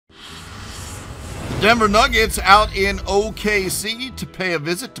Denver Nuggets out in OKC to pay a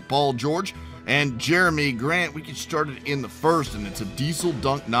visit to Paul George and Jeremy Grant. We get started in the first, and it's a Diesel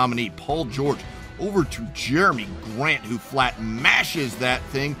Dunk nominee, Paul George, over to Jeremy Grant, who flat mashes that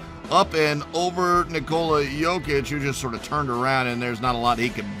thing up and over Nikola Jokic, who just sort of turned around, and there's not a lot he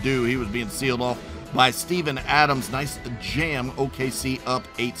could do. He was being sealed off by Steven Adams. Nice jam. OKC up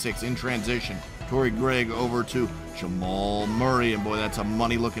 8-6 in transition. Torrey Craig over to Jamal Murray, and boy, that's a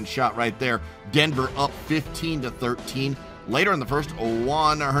money-looking shot right there. Denver up 15-13. Later in the first,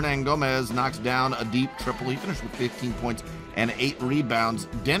 Juan Hernangomez knocks down a deep triple. He finished with 15 points and 8 rebounds.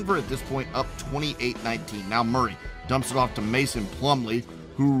 Denver at this point up 28-19. Now Murray dumps it off to Mason Plumlee,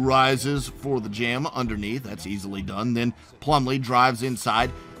 who rises for the jam underneath. That's easily done. Then Plumlee drives inside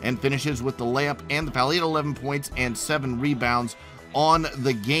and finishes with the layup and the foul. He had 11 points and 7 rebounds on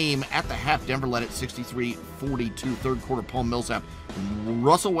the game. At the half, Denver led it 63-42. Third quarter, Paul Millsap.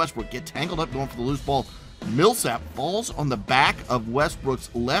 Russell Westbrook gets tangled up going for the loose ball. Millsap falls on the back of Westbrook's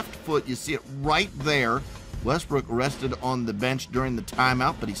left foot. You see it right there. Westbrook rested on the bench during the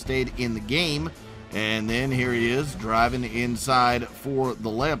timeout, but he stayed in the game. And then here he is driving inside for the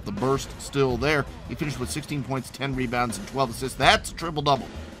layup. The burst still there. He finished with 16 points, 10 rebounds, and 12 assists. That's a triple-double.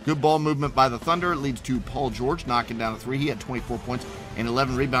 Good ball movement by the Thunder. It leads to Paul George knocking down a three. He had 24 points and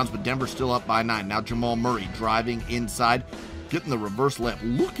 11 rebounds, but Denver still up by 9. Now Jamal Murray driving inside, getting the reverse layup.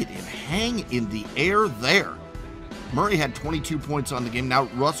 Look at him hang in the air there. Murray had 22 points on the game. Now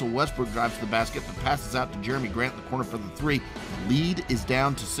Russell Westbrook drives to the basket, but passes out to Jeremy Grant in the corner for the three. The lead is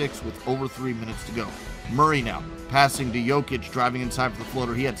down to 6 with over 3 minutes to go. Murray now passing to Jokic, driving inside for the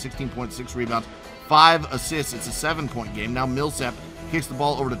floater. He had 16.6 rebounds, 5 assists. It's a 7-point game. Now Millsap kicks the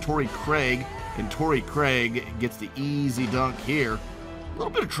ball over to Torrey Craig, and Torrey Craig gets the easy dunk here. A little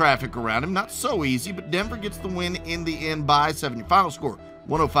bit of traffic around him, not so easy, but Denver gets the win in the end by 7. Your final score,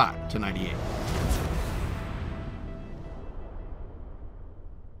 105-98.